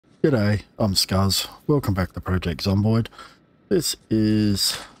G'day, I'm Scuzz. Welcome back to Project Zomboid. This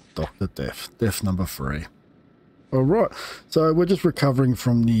is Dr. Death number 3. Alright, so we're just recovering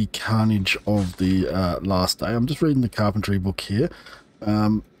from the carnage of the last day. I'm just reading the carpentry book here.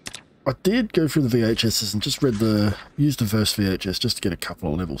 I did go through the VHSs and just used the first VHS just to get a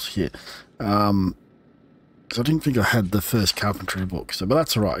couple of levels here. Because I didn't think I had the first carpentry book, but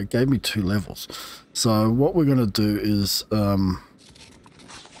that's alright, it gave me 2 levels. So what we're going to do is...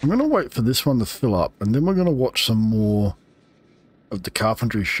 I'm going to wait for this one to fill up, and then we're going to watch some more of the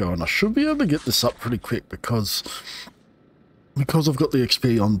carpentry show, and I should be able to get this up pretty quick because I've got the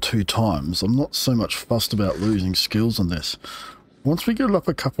XP on 2 times. I'm not so much fussed about losing skills on this. Once we get up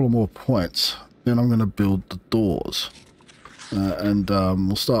a couple of more points, then I'm going to build the doors, and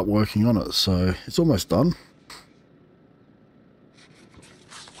we'll start working on it. So it's almost done.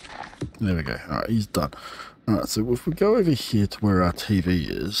 There we go. Alright, he's done. Alright, so if we go over here to where our TV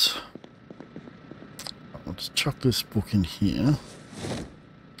is, I'll just chuck this book in here.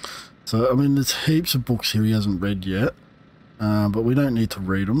 So, I mean, there's heaps of books here he hasn't read yet, but we don't need to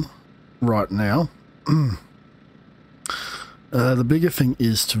read them right now. The bigger thing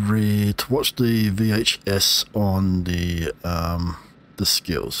is to watch the VHS on the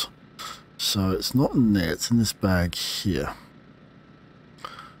skills. So it's not in there, it's in this bag here.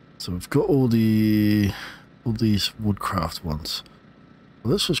 So we've got all these woodcraft ones.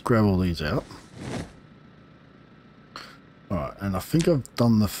 Well, let's just grab all these out. Alright, and I think I've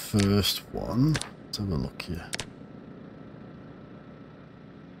done the first one. Let's have a look here.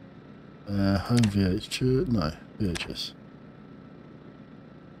 Home VHS, no, VHS.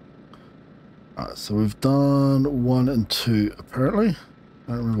 Alright, so we've done 1 and 2 apparently.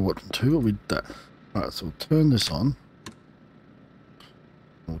 I don't remember what 2, but we did that. Alright, so we'll turn this on.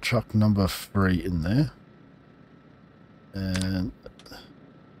 We'll chuck number 3 in there. And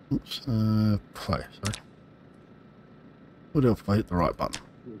oops, play, sorry. What else if I hit the right button?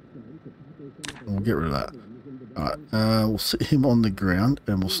 We'll get rid of that. Alright, we'll sit him on the ground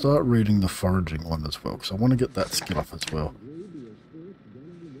and we'll start reading the foraging one as well, because I want to get that skill up as well.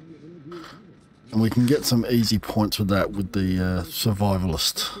 And we can get some easy points with that with the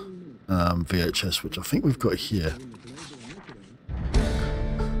survivalist VHS, which I think we've got here.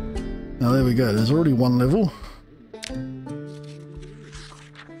 Now there we go, there's already 1 level.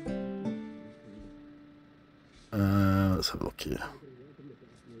 Let's have a look here.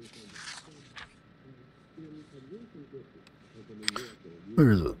 Where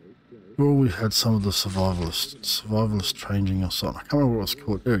is it? Well, we had some of the survivalist changing or something. I can't remember what it's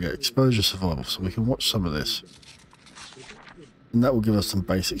called. There we go, exposure survival. So we can watch some of this. And that will give us some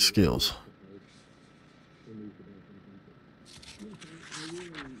basic skills.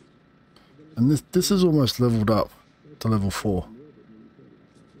 And this is almost leveled up to level 4.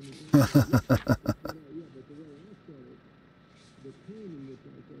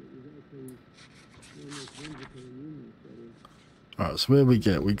 Alright, so where we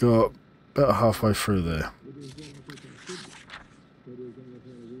get? We got about halfway through there.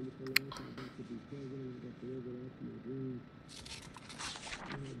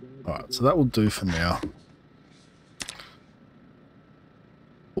 Alright, so that will do for now.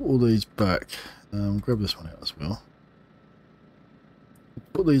 Put all these back. Grab this one out as well.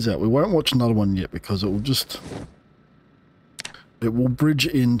 Put these out. We won't watch another one yet because it will bridge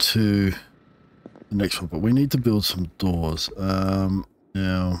into the next one, but we need to build some doors.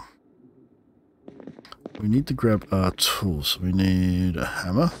 Now we need to grab our tools. We need a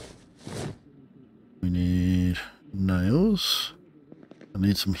hammer. We need nails. I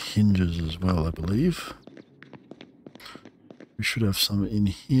need some hinges as well, I believe. We should have some in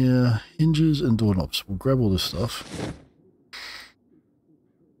here. Hinges and doorknobs. We'll grab all this stuff.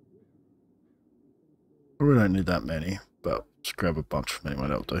 We don't need that many, but just grab a bunch from anyone,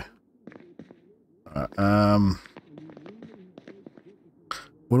 that'll do. Alright,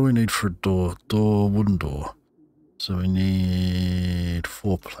 what do we need for a door? Wooden door. So we need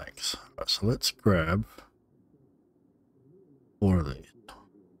 4 planks. Alright, so let's grab 4 of these.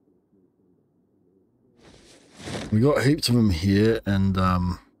 We got heaps of them here, and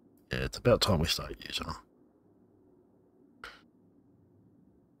yeah, it's about time we start using them.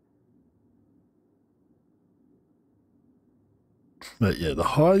 But yeah, the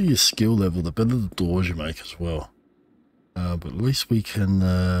higher your skill level, the better the doors you make as well. But at least we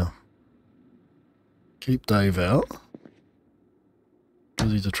can keep Dave out,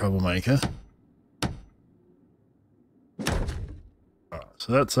 because he's a troublemaker. Alright,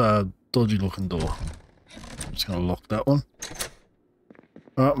 so that's a dodgy looking door. I'm just going to lock that one.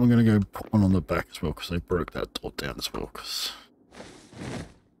 Alright, we're going to go put one on the back as well, because they broke that door down as well. Because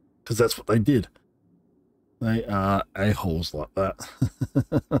because that's what they did. They are a-holes like that.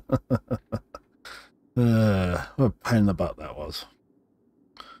 What a pain in the butt that was.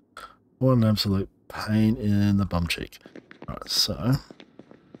 What an absolute pain in the bum cheek. Alright, so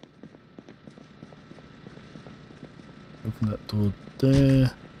open that door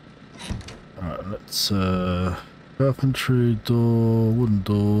there. Alright, let's carpentry door, wooden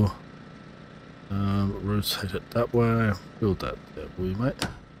door. Rotate it that way. Build that there, will you, mate?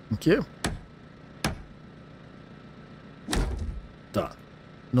 Thank you. Done.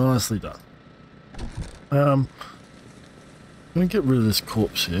 Nicely done. I'm gonna get rid of this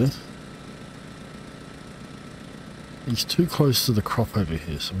corpse here. He's too close to the crop over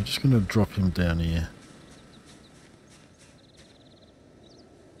here, so we're just gonna drop him down here.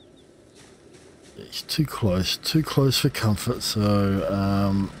 He's too close for comfort,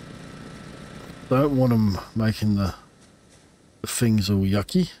 so don't want him making the things all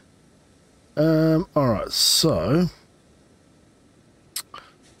yucky. Alright, so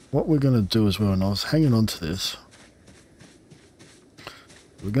what we're going to do as well, and I was hanging on to this,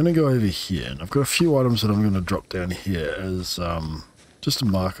 we're going to go over here, and I've got a few items that I'm going to drop down here as just a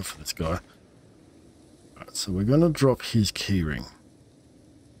marker for this guy. Alright, so we're going to drop his keyring.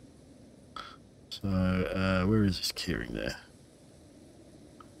 So, where is his keyring there?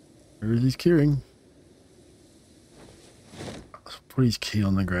 Where is his keyring? Let's put his key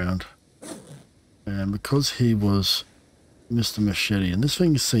on the ground. And because he was Mr. Machete, and this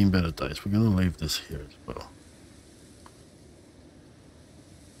thing's seen better days, we're going to leave this here as well.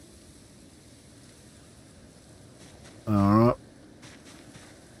 Alright.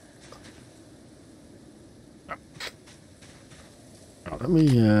 Let me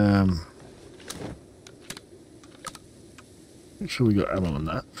make sure we got ammo on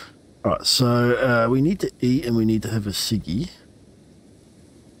that. Alright, so we need to eat and we need to have a ciggy.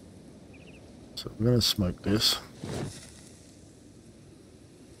 So we're going to smoke this.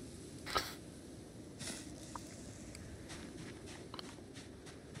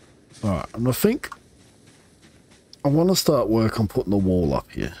 Alright, and I think I want to start work on putting the wall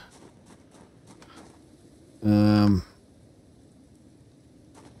up here. I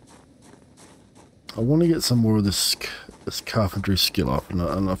want to get some more of this carpentry skill up,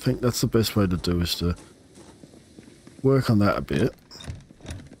 and I think that's the best way to do is to work on that a bit.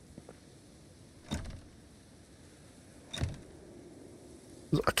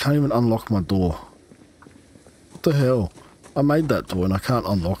 I can't even unlock my door. What the hell? I made that door and I can't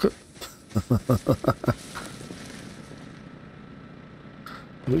unlock it.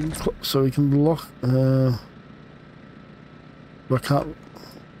 So we can lock. I can't.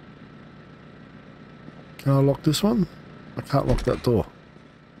 Can I lock this one? I can't lock that door.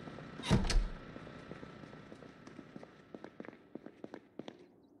 I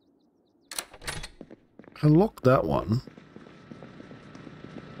can lock that one.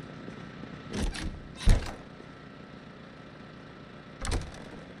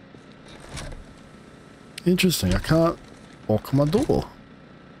 Interesting, I can't lock my door.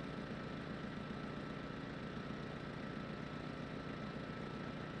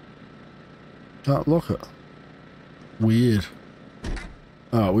 Can't lock it. Weird.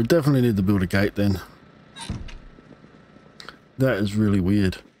 Oh, we definitely need to build a gate then. That is really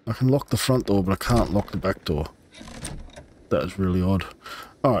weird. I can lock the front door, but I can't lock the back door. That is really odd.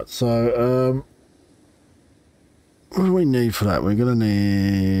 Alright, so, what do we need for that? We're going to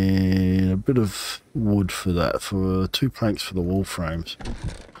need a bit of wood for that, for 2 planks for the wall frames.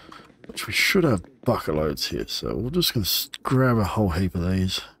 Which we should have bucket loads here, so we're just going to grab a whole heap of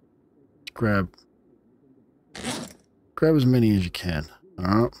these. Grab as many as you can.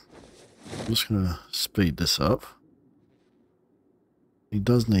 Alright. I'm just going to speed this up. He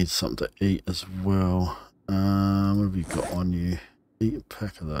does need something to eat as well. What have you got on you? Eat a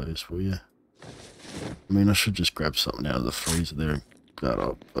pack of those, will you? I mean, I should just grab something out of the freezer there and that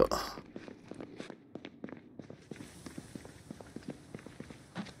up, but...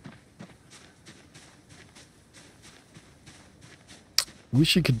 I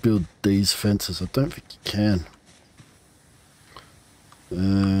wish you could build these fences. I don't think you can.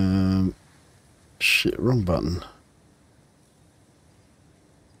 Shit, wrong button.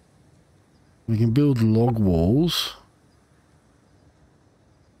 We can build log walls.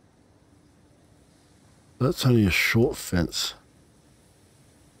 That's only a short fence.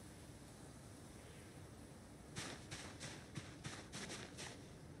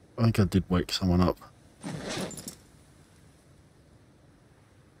 I think I did wake someone up.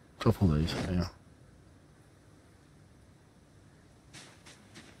 Drop all these, yeah.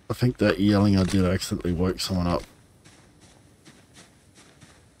 I think that yelling I did accidentally woke someone up.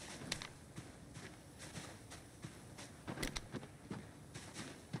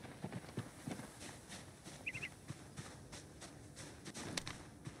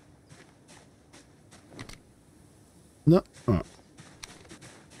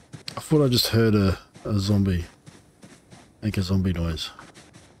 thought I just heard a zombie make a zombie noise.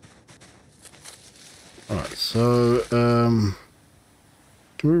 Alright, so can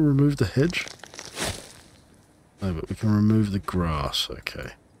we remove the hedge? No, but we can remove the grass.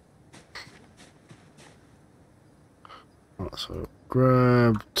 Okay. Alright, so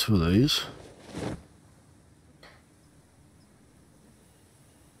grab 2 of these.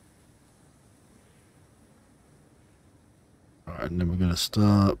 Alright, and then we're going to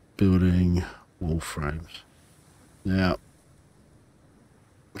start building wall frames. Now,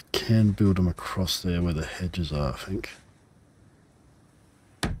 we can build them across there where the hedges are, I think.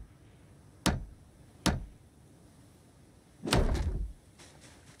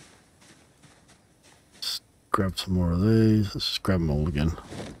 Let's grab some more of these. Let's just grab them all again.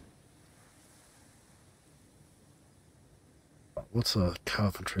 What's our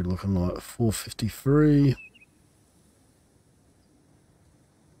carpentry looking like? 453.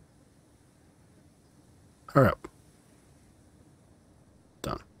 Hurry up.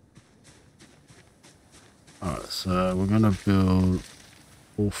 Done. Alright, so we're going to build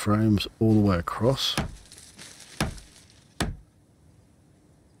all frames all the way across.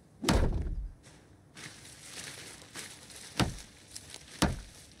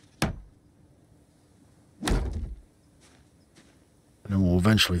 And then we'll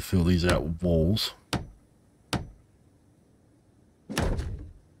eventually fill these out with walls.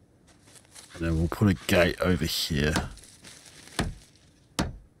 And then we'll put a gate over here.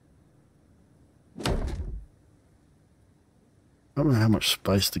 I don't know how much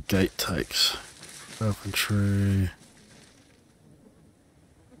space the gate takes. Carpentry.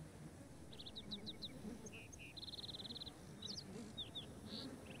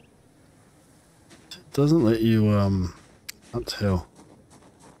 It doesn't let you, can't tell.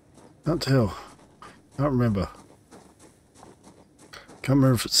 Can't tell. Can't remember. Can't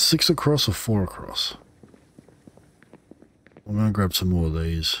remember if it's 6 across or 4 across. I'm going to grab some more of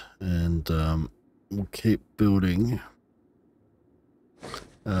these and we'll keep building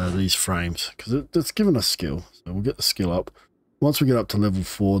these frames because it's given us skill. So we'll get the skill up. Once we get up to level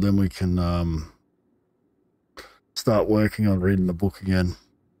 4, then we can start working on reading the book again.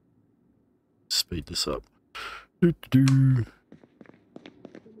 Speed this up. You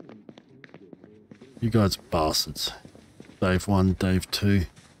guys are bastards. Dave 1, Dave 2.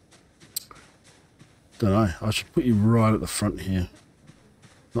 Don't know. I should put you right at the front here.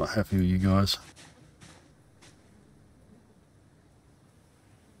 Not happy with you guys.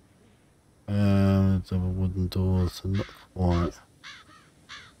 Double wooden doors. Not quite.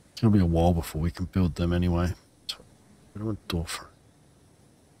 It's going to be a while before we can build them anyway. So, we want door frame.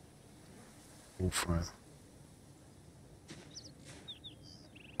 Wall frame.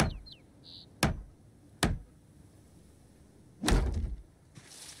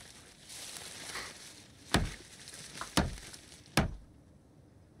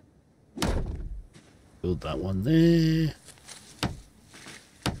 Build that one there.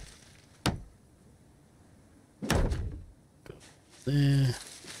 Build there.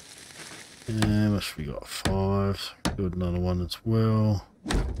 And what we got? 5. Build another one as well.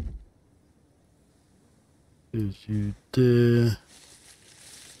 Build you there.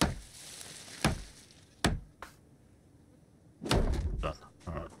 Done.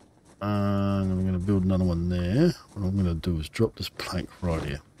 Alright. And I'm going to build another one there. What I'm going to do is drop this plank right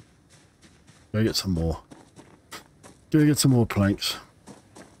here. Go get some more. Go get some more planks.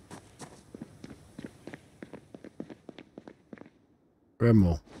 Grab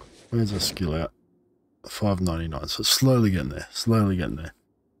more. Where's our skill at? 599. So it's slowly getting there. Slowly getting there.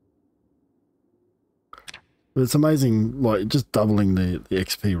 But it's amazing, like just doubling the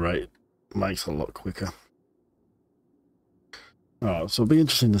XP rate makes it a lot quicker. Alright, so it'll be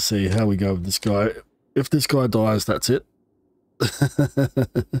interesting to see how we go with this guy. If this guy dies, that's it.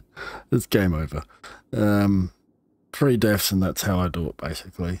 It's game over. 3 deaths and that's how I do it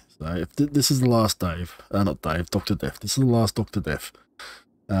basically. So if this is the last Dave, not Dave, Dr. Death. This is the last Dr. Death.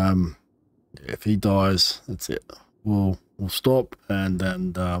 If he dies, that's it. We'll stop and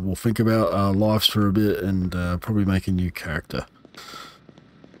then we'll think about our lives for a bit and probably make a new character.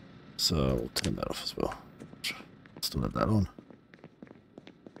 So we'll turn that off as well. Still have that on.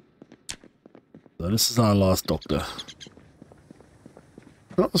 So this is our last Doctor.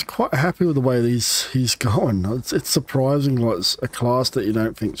 I was quite happy with the way he's going. It's surprising, like it's a class that you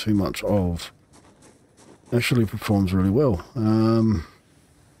don't think too much of. Actually performs really well.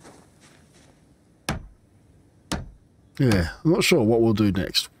 Yeah, I'm not sure what we'll do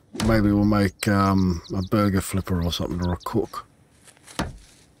next. Maybe we'll make a burger flipper or something, or a cook.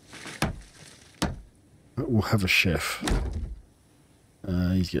 We'll have a chef.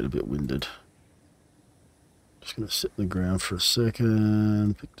 He's getting a bit winded. Just going to sit in the ground for a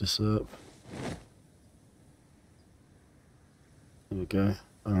second, pick this up. There we go.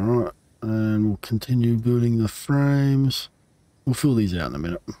 Alright, and we'll continue building the frames. We'll fill these out in a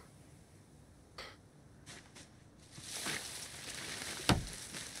minute.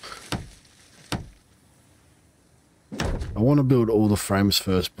 I want to build all the frames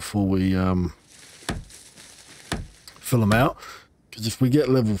first before we fill them out, because if we get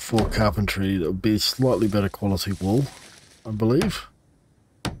level 4 carpentry, it'll be a slightly better quality wall, I believe.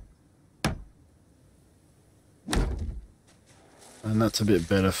 And that's a bit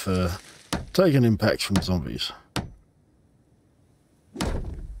better for taking impacts from zombies.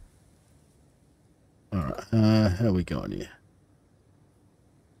 Alright, how are we going here?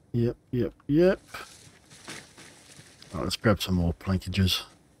 Yep. Alright, let's grab some more plankages.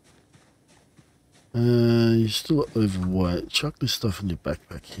 You're still overweight. Chuck this stuff in your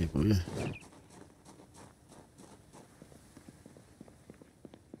backpack here, will you?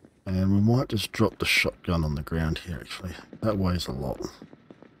 And we might just drop the shotgun on the ground here, actually. That weighs a lot.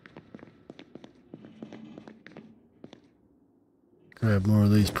 Grab more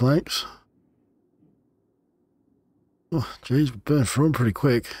of these planks. Oh, geez, we burned through them pretty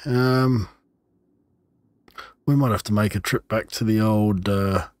quick. We might have to make a trip back to the old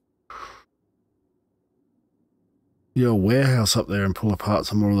warehouse up there and pull apart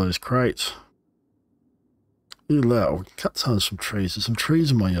some more of those crates. We can cut down some trees. There's some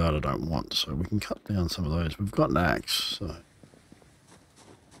trees in my yard I don't want, so we can cut down some of those. We've got an axe, so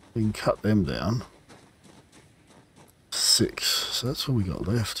we can cut them down. 6, so that's all we got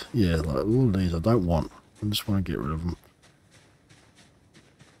left. Yeah, like all of these I don't want. I just want to get rid of them.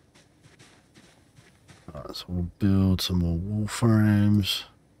 Alright, so we'll build some more wall frames.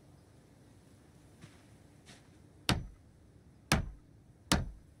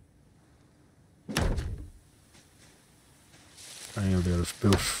 I'm going to be able to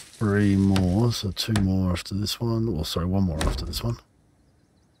build 3 more, so 2 more after this one. Or sorry, 1 more after this one.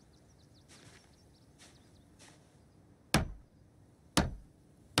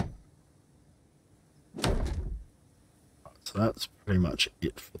 So that's pretty much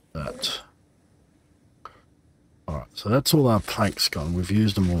it for that. Alright, so that's all our planks gone. We've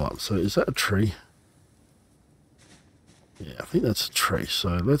used them all up. So is that a tree? Yeah, I think that's a tree.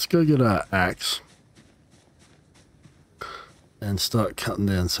 So let's go get our axe and start cutting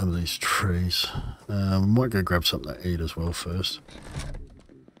down some of these trees. We might go grab something to eat as well first.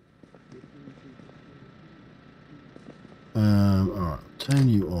 Alright, turn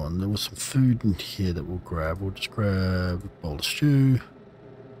you on. There was some food in here that we'll grab. We'll just grab a bowl of stew.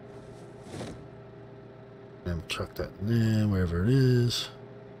 And we'll chuck that in there, wherever it is.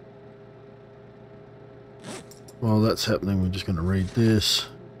 While that's happening, we're just going to read this.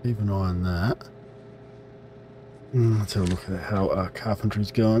 Keep an eye on that. Let's have a look at how our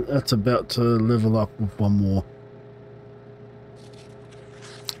carpentry's going. That's about to level up with 1 more.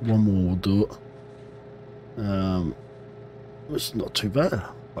 1 more will do it. Which is not too bad.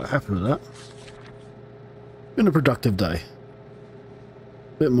 Quite happy with that. Been a productive day.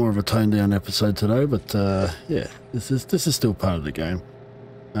 Bit more of a toned down episode today, but yeah, this is still part of the game.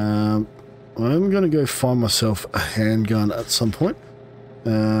 I'm going to go find myself a handgun at some point,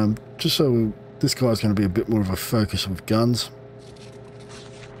 just so this guy's going to be a bit more of a focus with guns.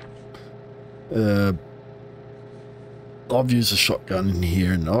 I've used a shotgun in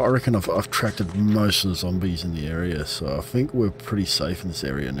here, and I reckon I've attracted most of the zombies in the area, so I think we're pretty safe in this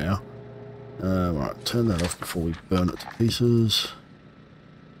area now. Right, turn that off before we burn it to pieces.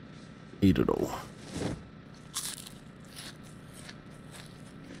 Eat it all.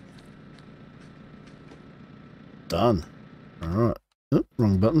 Done. Alright. Oh,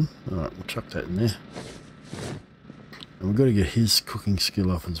 wrong button. Alright, we'll chuck that in there. And we've got to get his cooking skill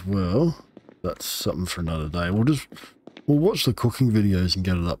up as well. That's something for another day. We'll watch the cooking videos and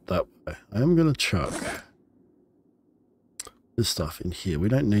get it up that way. I am going to chuck this stuff in here. We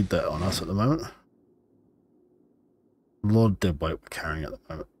don't need that on us at the moment. A lot of dead weight we're carrying at the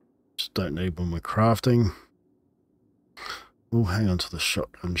moment. Just don't need when we're crafting. We'll hang on to the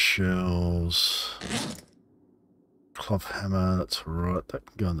shotgun shells. Cloth hammer, that's right. That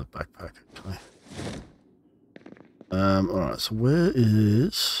can go in the backpack actually. Alright, so where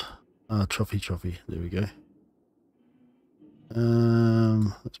is Choppy? There we go.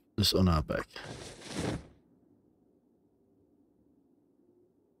 Let's put this on our back.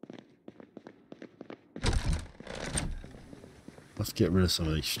 Let's get rid of some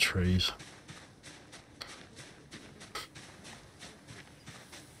of these trees.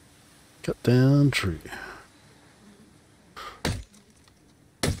 Cut down tree.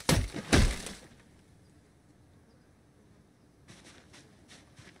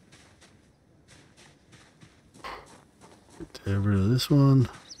 Get rid of this one.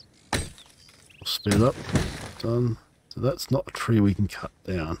 We'll speed up. Done. So that's not a tree we can cut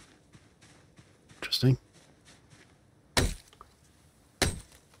down. Interesting.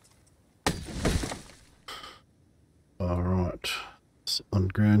 Alright. On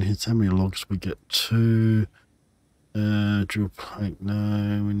ground here, how many logs we get? 2. Drill plank.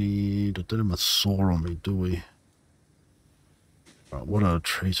 No, we need. I don't have my saw on me, do we? Right, what other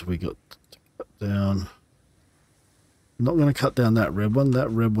trees have we got to cut down? I'm not going to cut down that red one.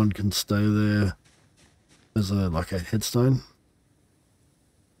 That red one can stay there as like a headstone.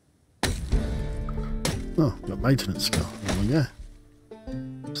 Oh, got maintenance skill. There we go.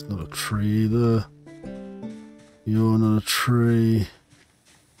 It's not a tree either. You're not a tree.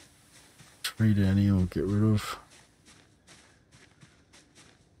 Tree down here we'll get rid of.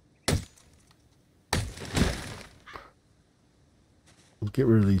 We'll get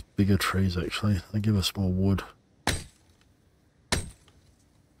rid of these bigger trees actually. They give us more wood.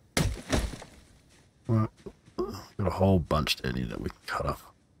 Right. Got a whole bunch down here that we can cut up.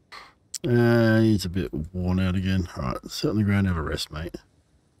 He's a bit worn out again. Alright, sit on the ground, have a rest, mate.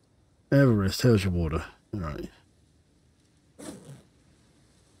 Have a rest. How's your water? Alright.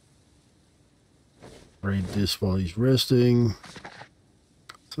 Read this while he's resting.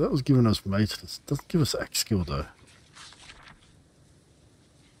 So that was giving us maintenance. Doesn't give us axe skill though.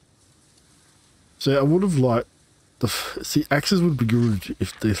 So I would have liked see, axes would be good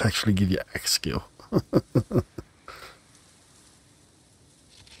if they actually give you axe skill.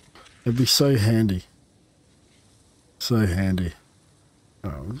 It'd be so handy. So handy.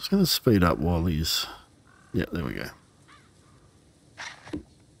 Alright, I'm just going to speed up while he's... Yeah, there we go.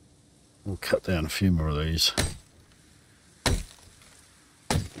 We'll cut down a few more of these.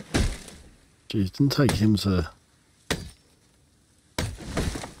 Geez, didn't take him to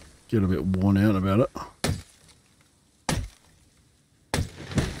get a bit worn out about it.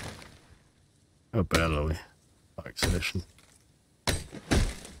 How bad are we? Like session.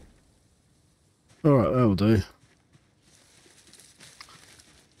 Alright, that'll do.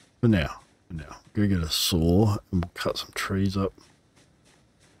 For now. Go get a saw and we'll cut some trees up.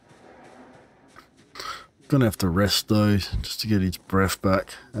 Gonna have to rest though, just to get his breath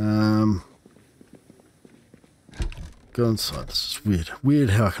back. Go inside. This is weird.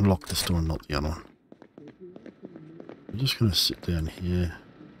 Weird how I can lock this door and not the other one. I'm just gonna sit down here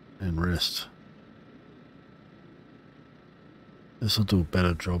and rest. This will do a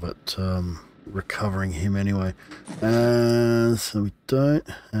better job at recovering him anyway. So we don't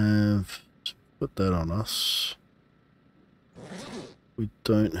have... Put that on us. We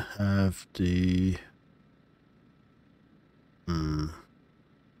don't have the... I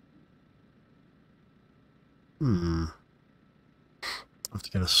have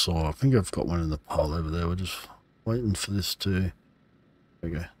to get a saw. I think I've got one in the pile over there. We're just waiting for this to... There we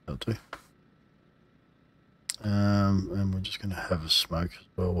go. That'll do. And we're just going to have a smoke as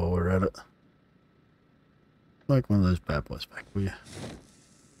well while we're at it. Smoke one of those bad boys back, will you?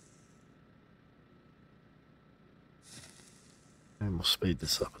 And we'll speed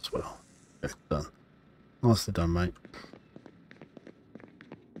this up as well. Okay, done. Nicely done, mate.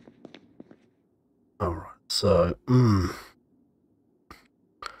 Alright, so...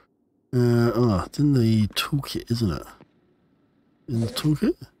 it's in the toolkit, isn't it? In the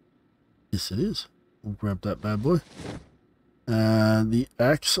toolkit? Yes, it is. We'll grab that bad boy. The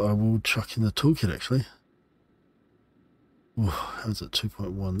axe I will chuck in the toolkit actually. Ooh, how's it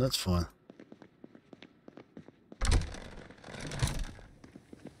 2.1? That's fine.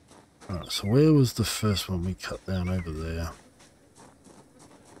 Alright, so where was the first one we cut down over there?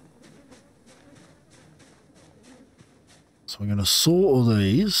 So we're going to saw all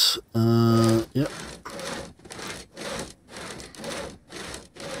these. Yep.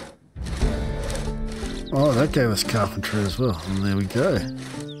 Oh, that gave us carpentry as well. And there we go.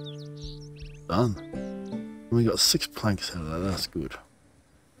 Done. And we got 6 planks out of that. That's good.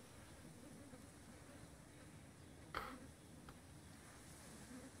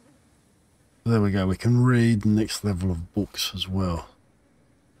 There we go. We can read the next level of books as well.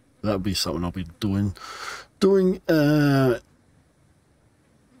 That'll be something I'll be doing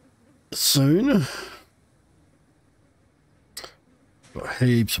soon. Got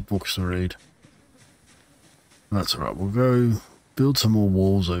heaps of books to read. That's alright, we'll go build some more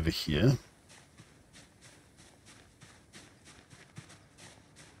walls over here.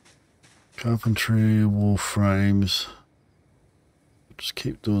 Carpentry, wall frames. Just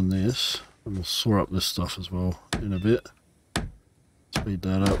keep doing this. And we'll saw up this stuff as well in a bit. Speed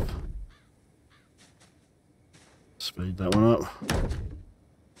that up. Speed that one up.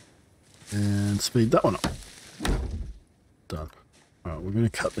 And speed that one up. done. Alright, we're going to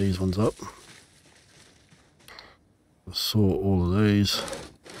cut these ones up. Sort all of these.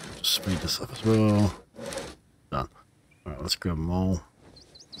 Just speed this up as well. Done. Alright, let's grab them all.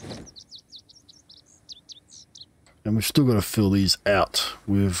 And we've still got to fill these out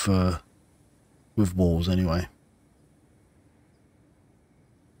with walls anyway.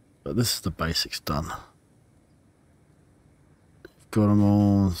 But this is the basics done. Got them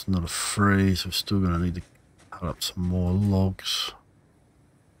all. It's not a freeze. We're still going to need to cut up some more logs.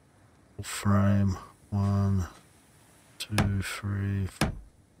 Full frame. 1, 2, 3. 4.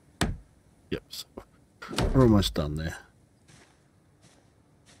 Yep. So we're almost done there.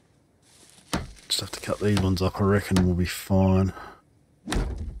 Just have to cut these ones up. I reckon we'll be fine.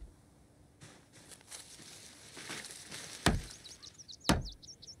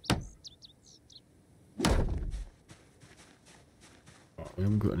 We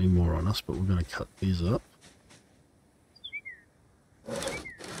haven't got any more on us, but we're going to cut these up.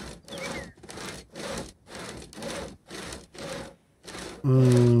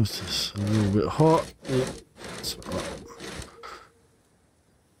 Oh, is this a little bit hot? Yep, that's all right.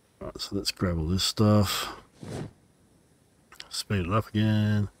 Alright, so let's grab all this stuff. Speed it up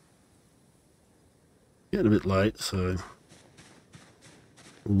again. Getting a bit late, so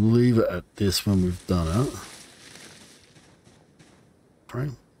we'll leave it at this when we've done it. Right.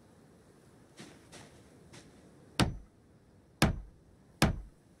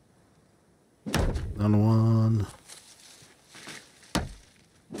 Another one.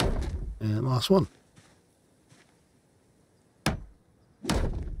 And last one.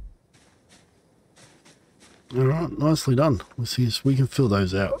 Alright, nicely done. We'll see if we can fill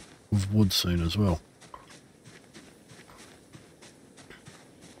those out with wood soon as well.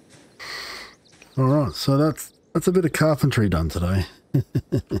 Alright, so that's a bit of carpentry done today.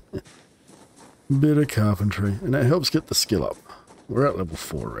 Bit of carpentry, and it helps get the skill up. We're at level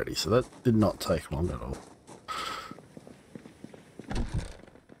 4 already, so that did not take long at all.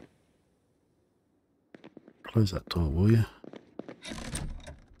 Close that door, will you?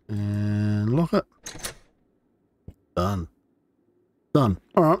 And lock it. Done. Done.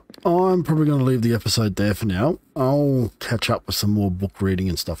 Alright, I'm probably going to leave the episode there for now. I'll catch up with some more book reading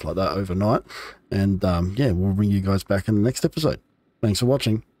and stuff like that overnight. And yeah, we'll bring you guys back in the next episode. Thanks for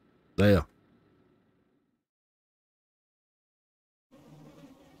watching. See ya.